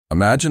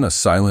Imagine a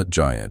silent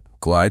giant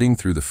gliding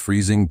through the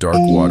freezing dark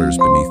waters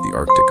beneath the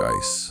Arctic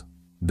ice.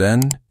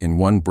 Then, in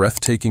one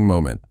breathtaking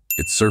moment,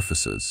 it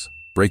surfaces,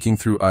 breaking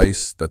through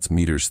ice that's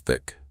meters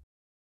thick.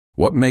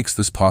 What makes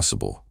this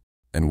possible?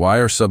 And why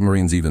are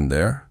submarines even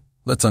there?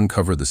 Let's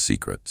uncover the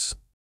secrets.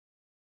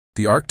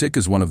 The Arctic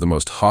is one of the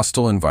most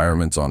hostile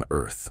environments on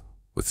Earth.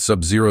 With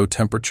sub-zero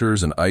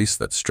temperatures and ice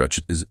that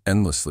stretches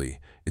endlessly,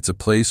 it's a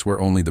place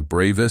where only the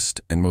bravest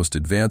and most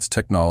advanced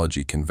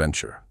technology can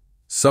venture.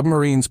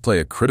 Submarines play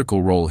a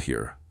critical role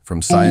here,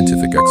 from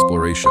scientific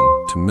exploration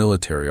to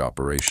military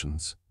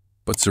operations.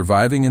 But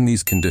surviving in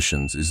these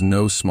conditions is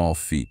no small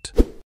feat.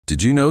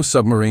 Did you know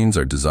submarines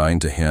are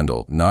designed to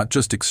handle not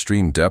just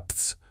extreme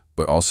depths,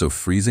 but also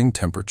freezing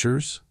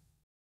temperatures?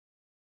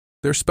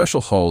 Their special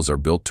hulls are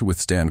built to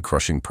withstand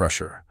crushing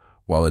pressure,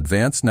 while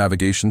advanced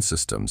navigation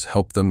systems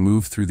help them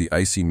move through the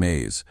icy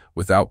maze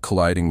without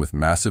colliding with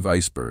massive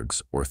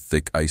icebergs or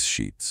thick ice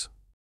sheets.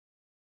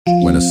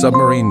 When a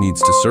submarine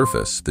needs to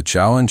surface, the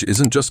challenge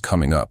isn't just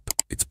coming up,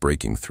 it's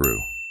breaking through.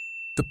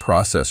 The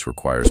process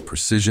requires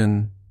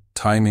precision,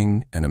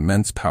 timing, and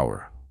immense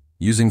power.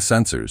 Using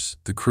sensors,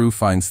 the crew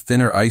finds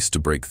thinner ice to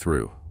break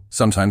through,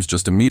 sometimes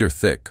just a meter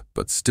thick,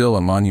 but still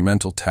a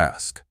monumental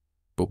task.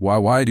 But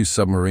why do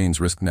submarines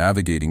risk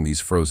navigating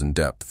these frozen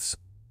depths?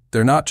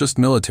 They're not just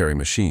military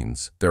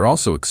machines, they're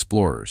also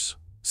explorers.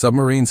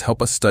 Submarines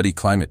help us study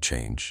climate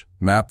change,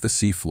 map the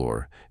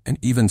seafloor, and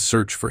even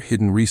search for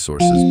hidden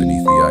resources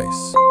beneath the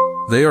ice.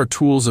 They are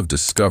tools of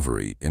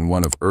discovery in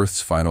one of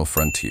Earth's final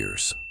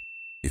frontiers.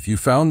 If you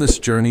found this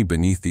journey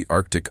beneath the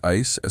Arctic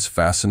ice as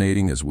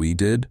fascinating as we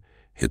did,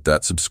 hit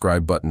that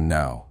subscribe button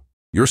now.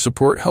 Your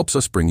support helps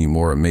us bring you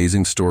more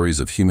amazing stories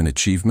of human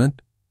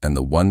achievement and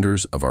the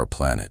wonders of our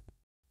planet.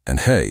 And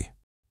hey,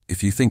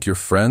 if you think your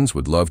friends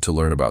would love to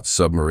learn about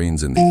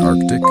submarines in the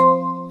Arctic,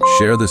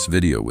 share this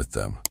video with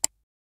them.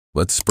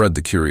 Let's spread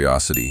the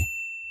curiosity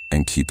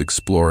and keep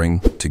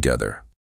exploring together.